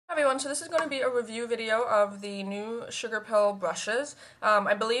everyone, so this is going to be a review video of the new Sugarpill brushes.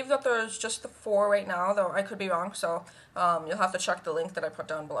 I believe that there's just the 4 right now, though I could be wrong, so you'll have to check the link that I put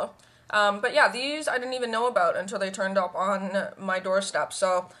down below. But yeah, these I didn't even know about until they turned up on my doorstep,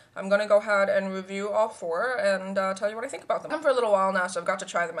 so I'm going to go ahead and review all 4 and tell you what I think about them. I've had them for a little while now, so I've got to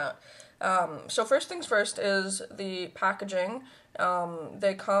try them out. So first things first is the packaging.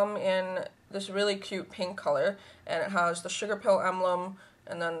 They come in this really cute pink color, and it has the Sugarpill emblem,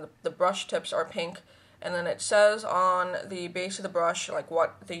 and then the brush tips are pink, and then it says on the base of the brush like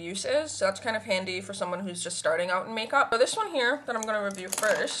what the use is, so that's kind of handy for someone who's just starting out in makeup. So this one here that I'm going to review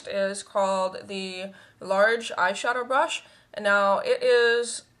first is called the large eyeshadow brush, and now it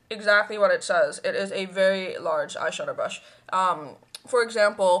is exactly what it says. It is a very large eyeshadow brush. For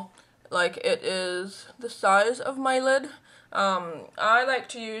example, like it is the size of my lid. I like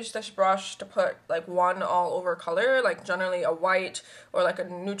to use this brush to put like one all over color, like generally a white or like a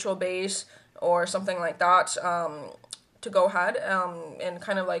neutral base or something like that, to go ahead and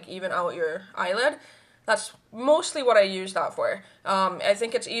kind of like even out your eyelid. That's mostly what I use that for. I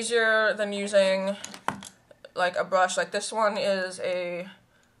think it's easier than using like a brush. Like this one is a,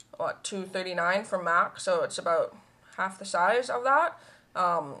 what, $2.39 from MAC, so it's about half the size of that.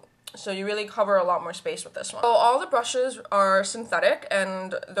 So you really cover a lot more space with this one. So all the brushes are synthetic,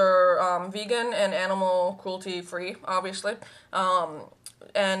 and they're vegan and animal cruelty free, obviously.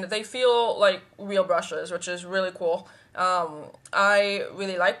 And they feel like real brushes, which is really cool. I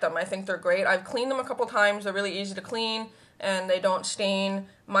really like them. I think they're great. I've cleaned them a couple times. They're really easy to clean, and they don't stain,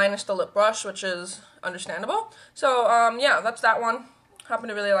 minus the lip brush, which is understandable. So yeah, that's that one. Happen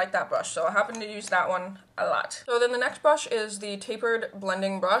to really like that brush, so I happen to use that one a lot. So then the next brush is the tapered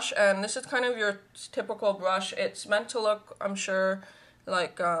blending brush, and this is kind of your typical brush. It's meant to look, I'm sure,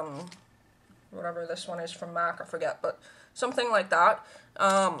 like whatever this one is from MAC, I forget, but something like that.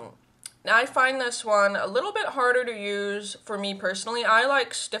 I find this one a little bit harder to use for me personally. I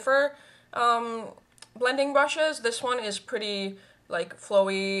like stiffer blending brushes. This one is pretty like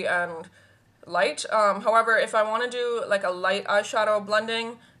flowy and light. However, if I want to do like a light eyeshadow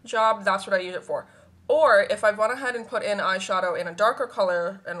blending job, that's what I use it for. Or if I've gone ahead and put in eyeshadow in a darker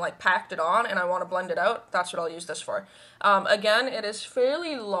color and like packed it on and I want to blend it out, that's what I'll use this for. Again, it is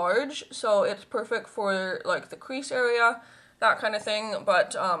fairly large, so it's perfect for like the crease area, that kind of thing,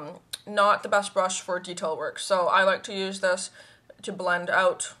 but not the best brush for detail work. So I like to use this to blend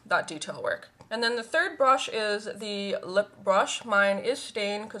out that detail work. And then the third brush is the lip brush. Mine is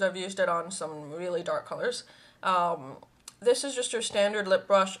stained because I've used it on some really dark colors. This is just your standard lip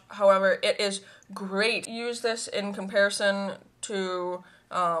brush. However, it is great. Use this in comparison to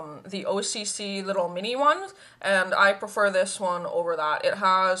the OCC little mini ones, and I prefer this one over that. It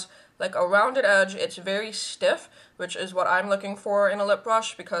has like a rounded edge. It's very stiff, which is what I'm looking for in a lip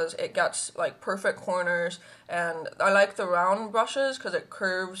brush because it gets like perfect corners, and I like the round brushes because it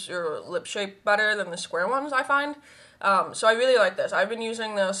curves your lip shape better than the square ones, I find. So I really like this. I've been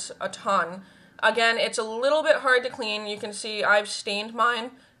using this a ton. Again, it's a little bit hard to clean. You can see I've stained mine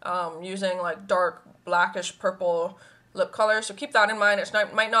using like dark blackish purple lip color, so keep that in mind. It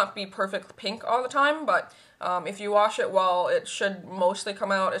might not be perfect pink all the time, but if you wash it well, it should mostly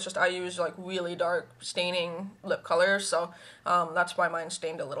come out. It's just I use like really dark staining lip colors, so that's why mine's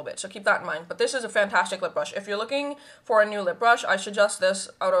stained a little bit. So keep that in mind. But this is a fantastic lip brush. If you're looking for a new lip brush, I suggest this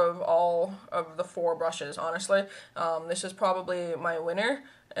out of all of the 4 brushes, honestly. This is probably my winner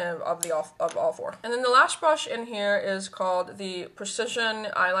of all 4. And then the last brush in here is called the Precision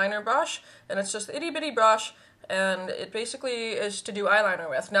Eyeliner Brush, and it's just an itty bitty brush, and it basically is to do eyeliner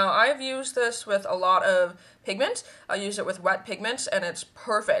with. Now, I've used this with a lot of pigments. I use it with wet pigments, and it's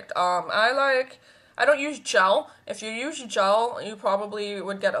perfect. I don't use gel. If you use gel, you probably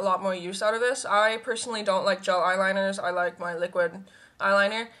would get a lot more use out of this. I personally don't like gel eyeliners. I like my liquid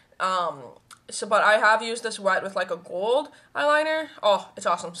eyeliner. But I have used this wet with like a gold eyeliner. Oh, it's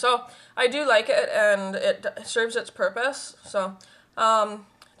awesome. So I do like it, and it serves its purpose. So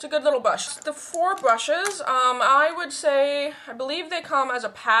it's a good little brush. The 4 brushes, I would say, I believe they come as a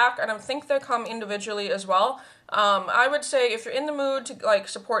pack, and I think they come individually as well. I would say if you're in the mood to like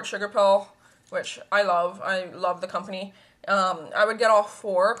support Sugarpill, which I love the company, I would get all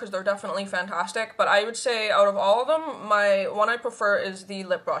 4 because they're definitely fantastic. But I would say out of all of them, my one I prefer is the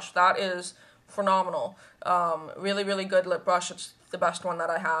lip brush. That is phenomenal. Really, really good lip brush. It's the best one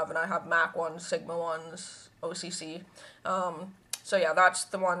that I have, and I have MAC ones, Sigma ones, OCC. So yeah, that's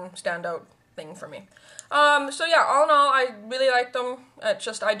the one standout thing for me. So yeah, all in all, I really like them. It's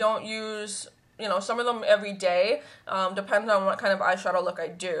just I don't use, you know, some of them every day. Depends on what kind of eyeshadow look I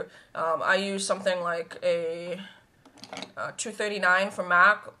do. I use something like a $2.39 from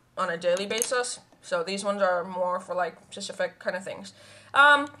MAC on a daily basis. So these ones are more for like specific kind of things.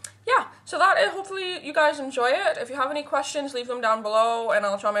 Yeah, so that is, hopefully you guys enjoy it. If you have any questions, leave them down below, and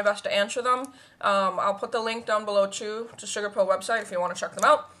I'll try my best to answer them. I'll put the link down below too to Sugarpill website if you want to check them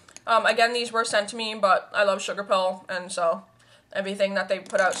out. Again, these were sent to me, but I love Sugarpill, and so everything that they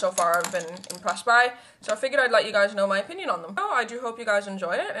put out so far I've been impressed by. So I figured I'd let you guys know my opinion on them. So I do hope you guys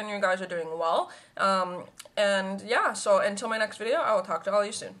enjoy it, and you guys are doing well. And yeah, so until my next video, I will talk to all of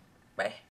you soon. Bye.